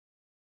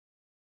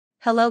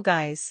Hello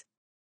guys.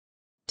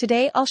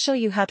 Today I'll show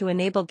you how to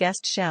enable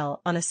Guest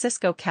Shell on a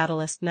Cisco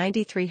Catalyst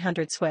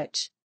 9300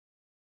 switch.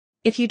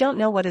 If you don't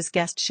know what is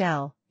Guest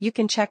Shell, you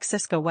can check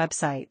Cisco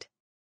website.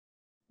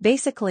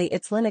 Basically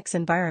it's Linux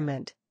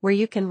environment, where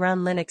you can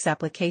run Linux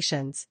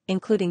applications,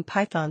 including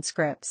Python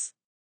scripts.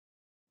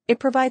 It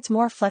provides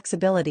more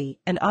flexibility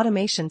and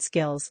automation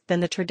skills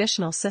than the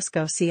traditional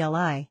Cisco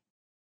CLI.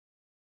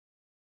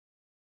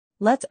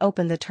 Let's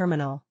open the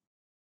terminal.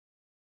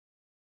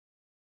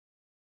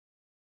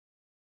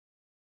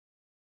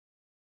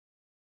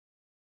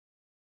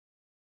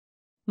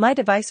 My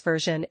device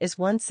version is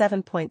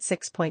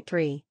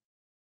 17.6.3.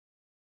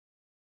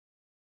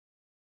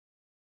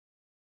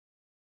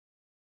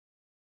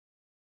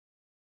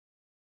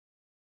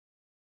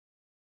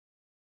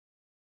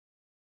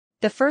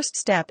 The first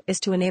step is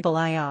to enable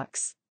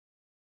IOX.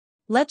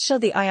 Let's show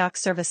the IOX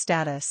service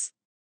status.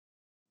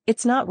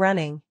 It's not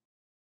running.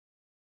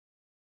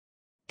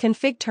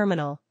 Config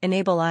terminal,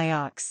 enable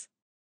IOX.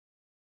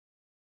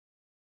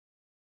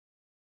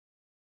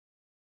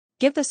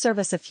 Give the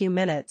service a few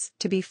minutes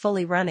to be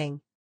fully running.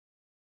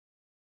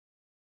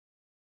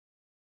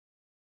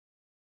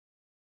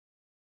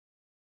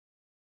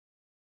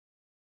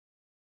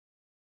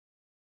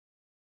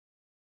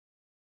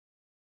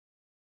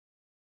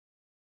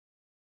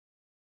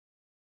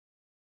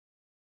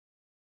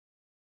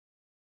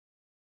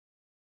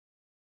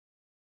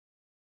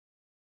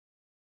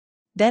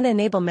 Then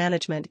enable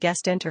Management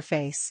Guest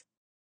Interface.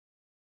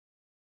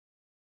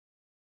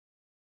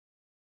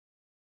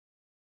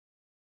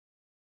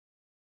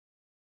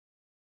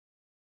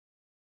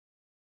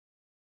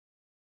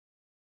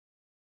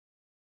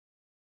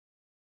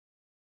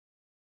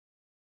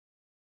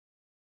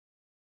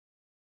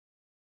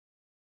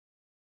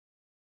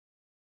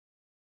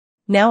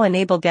 Now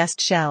enable Guest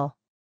Shell.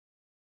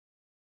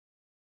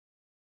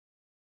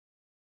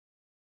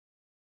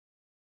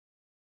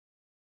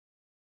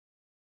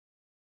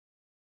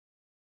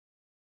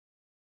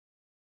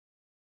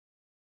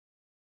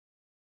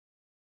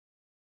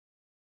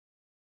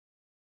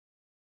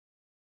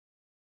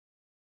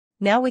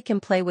 Now we can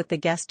play with the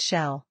Guest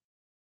Shell.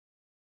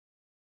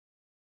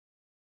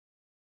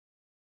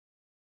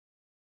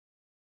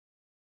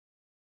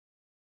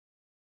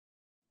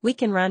 We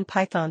can run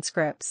Python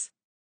scripts.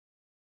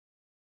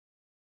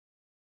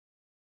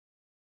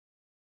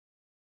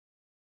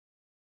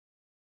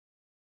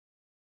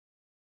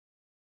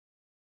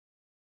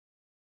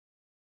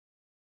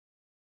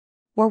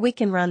 Or we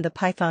can run the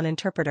Python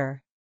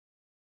interpreter.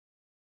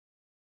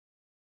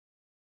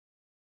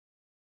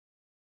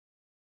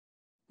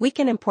 We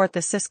can import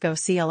the Cisco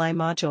CLI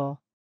module.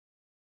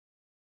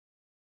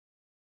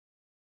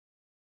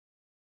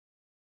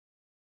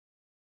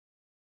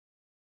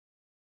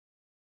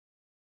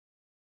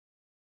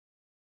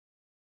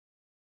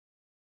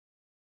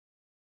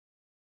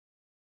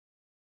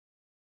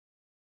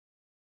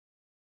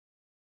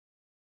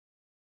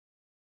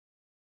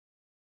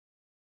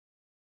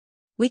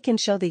 We can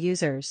show the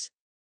users.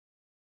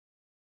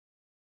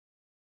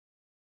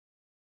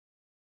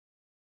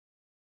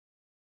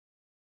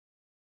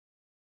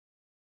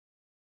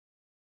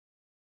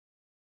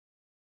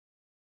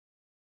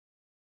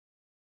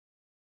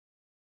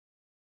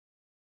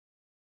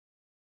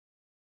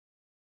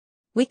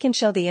 We can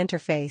show the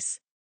interface.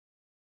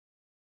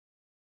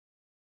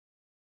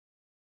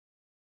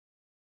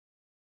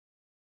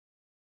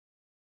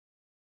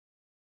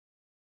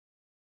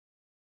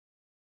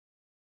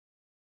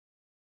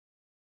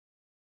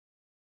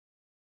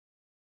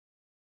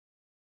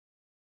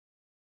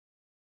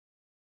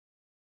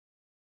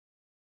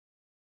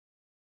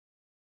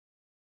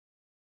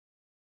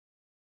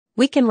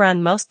 We can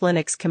run most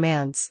Linux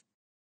commands.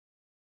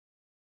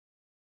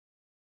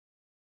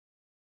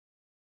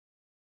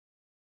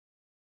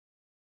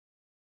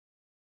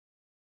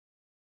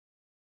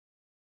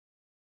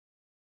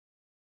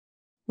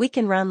 We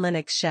can run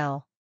Linux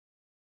shell.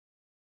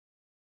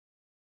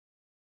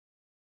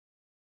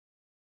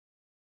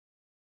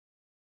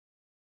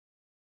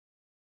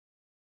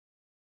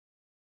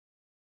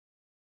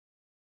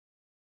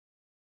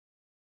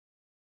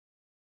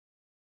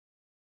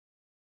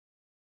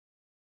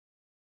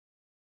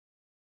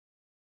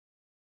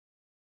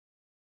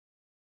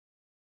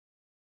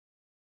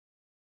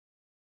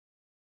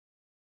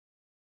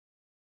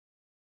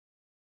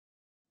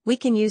 We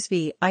can use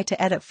VI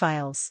to edit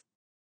files.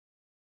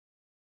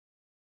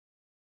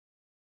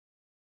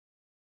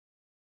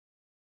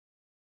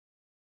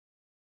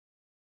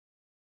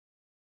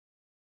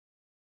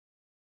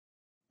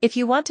 If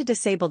you want to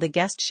disable the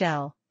guest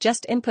shell,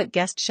 just input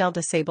guest shell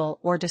disable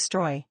or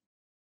destroy.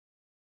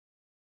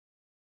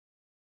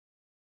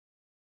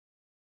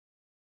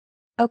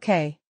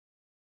 Okay.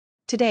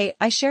 Today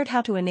I shared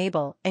how to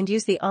enable and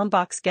use the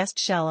on-box guest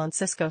shell on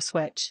Cisco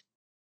switch.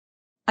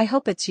 I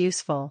hope it's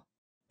useful.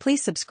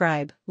 Please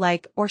subscribe,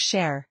 like, or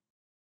share.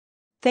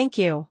 Thank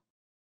you.